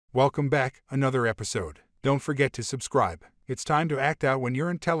Welcome back, another episode. Don't forget to subscribe. It's time to act out when your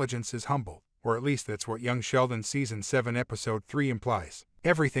intelligence is humbled, or at least that's what Young Sheldon Season 7 Episode 3 implies.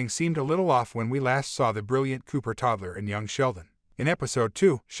 Everything seemed a little off when we last saw the brilliant Cooper toddler in Young Sheldon. In Episode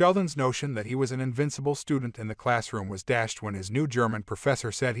 2, Sheldon's notion that he was an invincible student in the classroom was dashed when his new German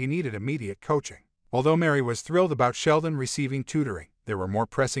professor said he needed immediate coaching. Although Mary was thrilled about Sheldon receiving tutoring, there were more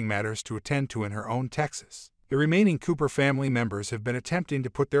pressing matters to attend to in her own Texas. The remaining Cooper family members have been attempting to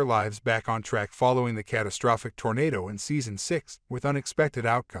put their lives back on track following the catastrophic tornado in Season 6, with unexpected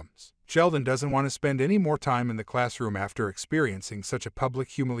outcomes. Sheldon doesn't want to spend any more time in the classroom after experiencing such a public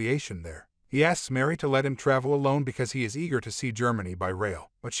humiliation there. He asks Mary to let him travel alone because he is eager to see Germany by rail,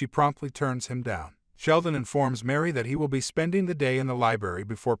 but she promptly turns him down. Sheldon informs Mary that he will be spending the day in the library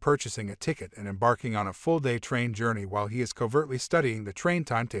before purchasing a ticket and embarking on a full-day train journey while he is covertly studying the train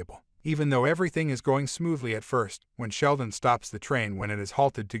timetable. Even though everything is going smoothly at first, when Sheldon stops the train when it is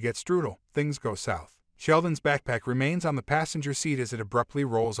halted to get strudel, things go south. Sheldon's backpack remains on the passenger seat as it abruptly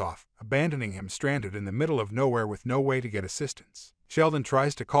rolls off, abandoning him stranded in the middle of nowhere with no way to get assistance. Sheldon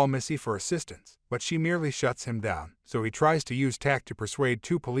tries to call Missy for assistance, but she merely shuts him down, so he tries to use tact to persuade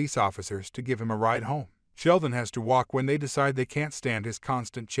two police officers to give him a ride home. Sheldon has to walk when they decide they can't stand his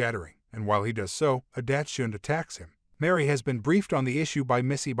constant chattering, and while he does so, a dachshund attacks him. Mary has been briefed on the issue by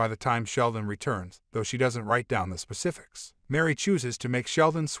Missy by the time Sheldon returns, though she doesn't write down the specifics. Mary chooses to make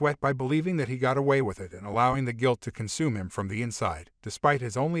Sheldon sweat by believing that he got away with it and allowing the guilt to consume him from the inside, despite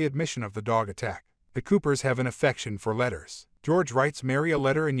his only admission of the dog attack. The Coopers have an affection for letters. George writes Mary a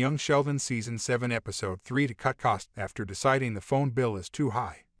letter in Young Sheldon Season 7 Episode 3 to cut costs after deciding the phone bill is too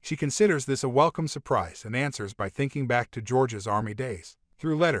high. She considers this a welcome surprise and answers by thinking back to George's army days.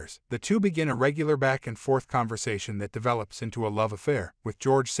 Through letters, the two begin a regular back-and-forth conversation that develops into a love affair, with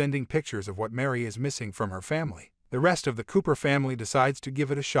George sending pictures of what Mary is missing from her family. The rest of the Cooper family decides to give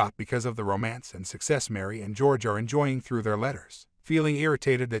it a shot because of the romance and success Mary and George are enjoying through their letters. Feeling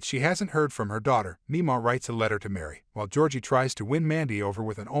irritated that she hasn't heard from her daughter, Mima writes a letter to Mary, while Georgie tries to win Mandy over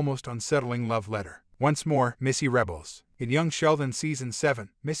with an almost unsettling love letter. Once more, Missy rebels. In Young Sheldon Season 7,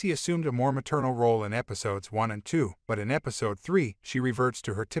 Missy assumed a more maternal role in Episodes 1 and 2, but in Episode 3, she reverts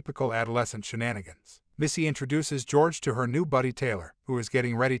to her typical adolescent shenanigans. Missy introduces George to her new buddy Taylor, who is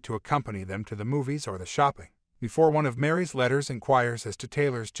getting ready to accompany them to the movies or the shopping. Before one of Mary's letters inquires as to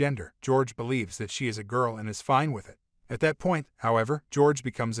Taylor's gender, George believes that she is a girl and is fine with it. At that point, however, George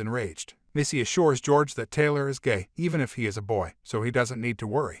becomes enraged. Missy assures George that Taylor is gay, even if he is a boy, so he doesn't need to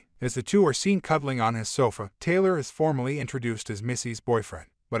worry. As the two are seen cuddling on his sofa, Taylor is formally introduced as Missy's boyfriend,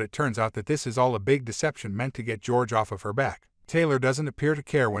 but it turns out that this is all a big deception meant to get George off of her back. Taylor doesn't appear to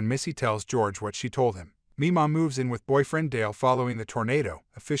care when Missy tells George what she told him. Mima moves in with boyfriend Dale following the tornado,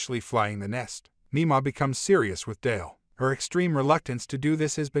 officially flying the nest. Mima becomes serious with Dale. Her extreme reluctance to do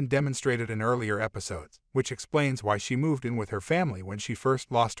this has been demonstrated in earlier episodes, which explains why she moved in with her family when she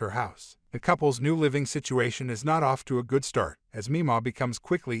first lost her house. The couple's new living situation is not off to a good start, as Mima becomes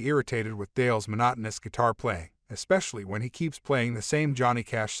quickly irritated with Dale's monotonous guitar playing, especially when he keeps playing the same Johnny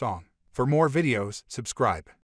Cash song. For more videos, subscribe.